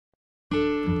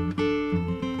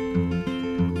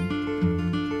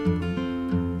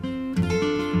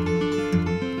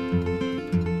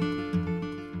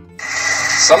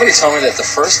Somebody told me that the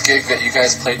first gig that you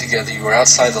guys played together, you were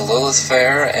outside the Lilith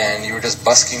Fair and you were just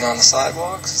busking on the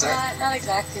sidewalks? Is that... Not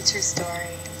exactly a true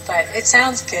story, but it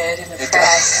sounds good in the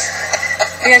press.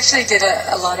 We actually did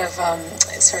a lot of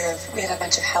we had a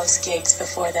bunch of house gigs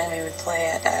before then. We would play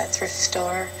at a thrift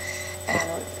store,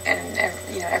 and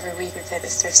every week we'd play at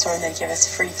this thrift store and they'd give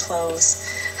us free clothes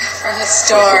from the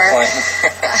store.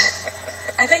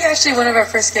 I think actually one of our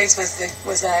first gigs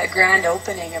was a grand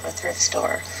opening of a thrift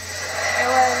store. It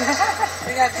was.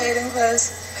 We got paid in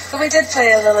clothes. But we did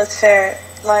play a Lilith Fair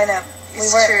lineup.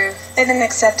 True. They didn't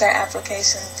accept our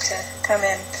application to come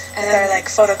in with our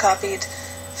photocopied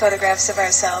photographs of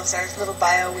ourselves, our little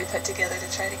bio we put together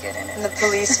to try to get in it. And the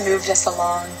police moved us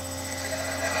along.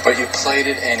 But you played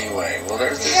it anyway. Well, we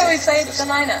played the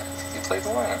lineup. You played the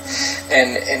lineup.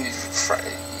 And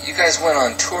you guys went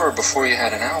on tour before you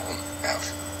had an album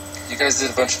out. You guys did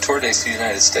a bunch of tour days through the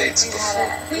United States before.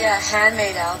 We had a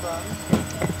handmade album.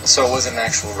 So it wasn't an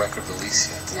actual record release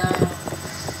yet? No.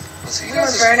 We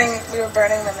were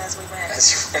burning them as we went. As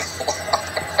you went along.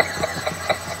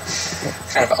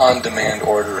 Kind of on-demand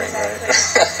ordering, right?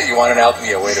 You want an album?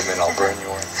 Yeah, wait a minute, I'll burn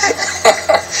yours.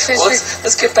 Well,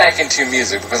 let's get back into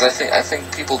music, because I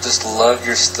think people just love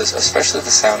especially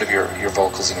the sound of your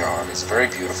vocals and your harmony. It's very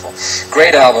beautiful.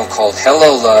 Great album called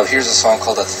Hello Love. Here's a song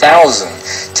called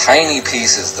 1,000 Tiny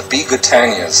Pieces, the Be Good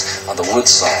Tanyas on the Wood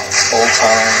Songs, Old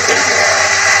Time Radio.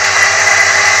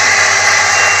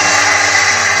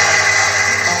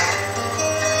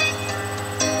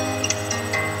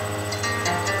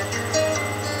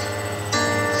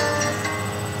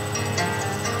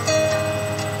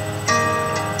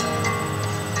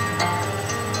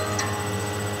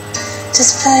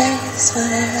 Just play this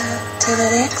one out till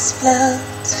it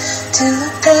explodes to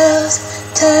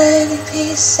 1,000 tiny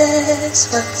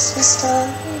pieces. What's your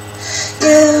story,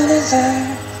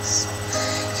 universe?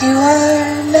 You are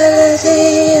a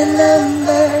melody and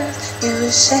numbers. You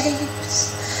are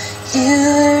shapes, you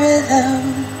are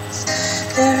rhythms.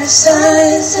 There are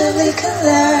signs that we can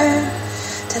learn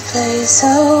to place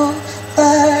over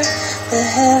the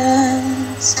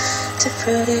heavens, to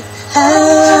put it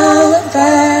out and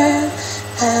burn.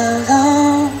 How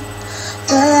long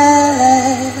will I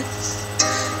last?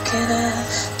 Can I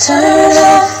turn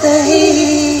off the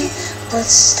heat? What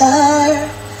star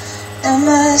am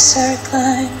I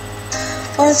circling?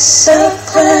 What's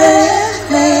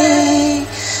circling me?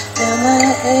 Am I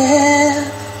ill?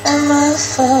 Am I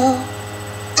full?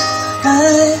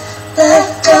 My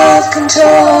lack of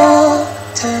control.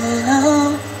 Turn it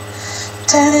on,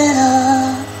 turn it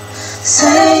off.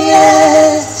 Say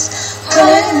yes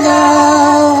right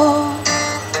now.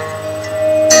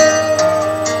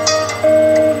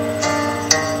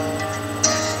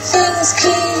 Things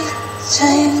keep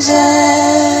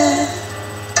changing.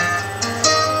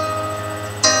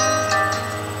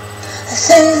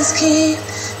 Things keep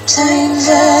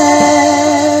changing.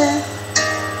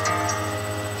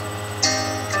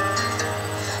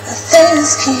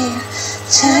 Things keep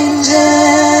changing.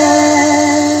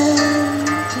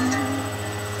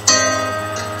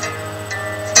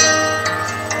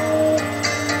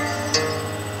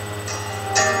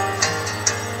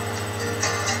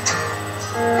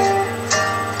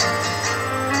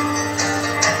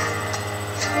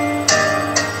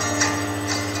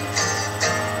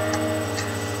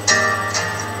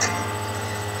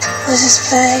 We'll just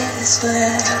play this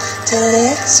one till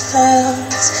it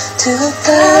explodes to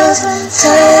 1,000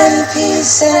 tiny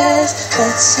pieces.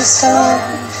 What's your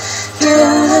story,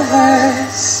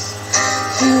 universe?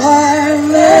 You are a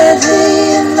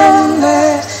melody and number.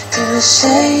 You are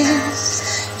shapes,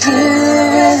 you are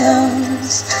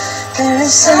rhythms. There are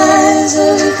signs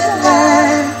that we can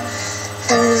learn.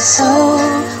 For it's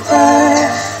over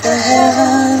the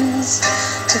heavens,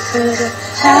 to put it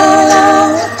how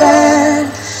long will burn.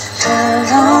 How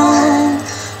long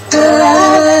will I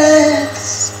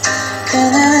last? Can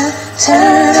I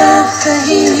turn off the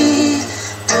heat?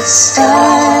 What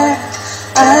star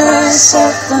am I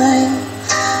circling?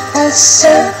 What's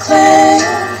circling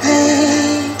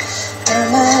me?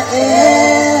 Am I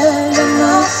ill? Am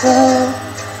I flow?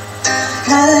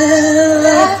 My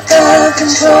lack of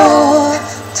control.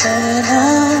 Turn it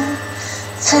on,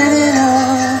 turn it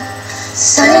on.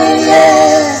 Say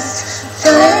yes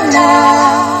right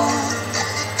now.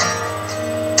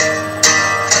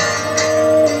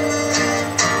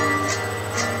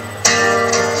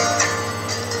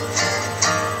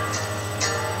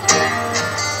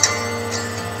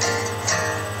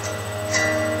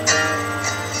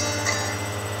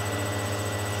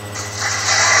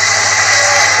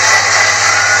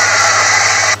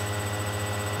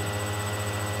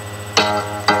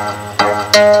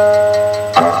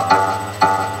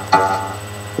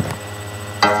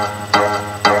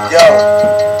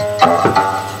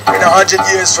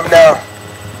 100 years from now,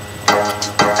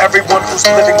 everyone who's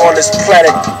living on this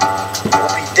planet will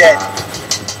be dead.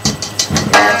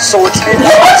 So it's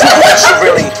inconsequential,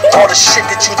 really, all the shit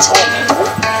that you talk,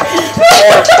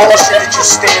 all the bullshit that you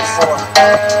stand for.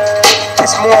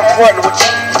 It's more important what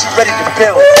you're ready to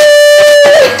build,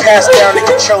 pass down to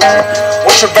your children,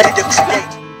 what you're ready to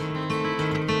create.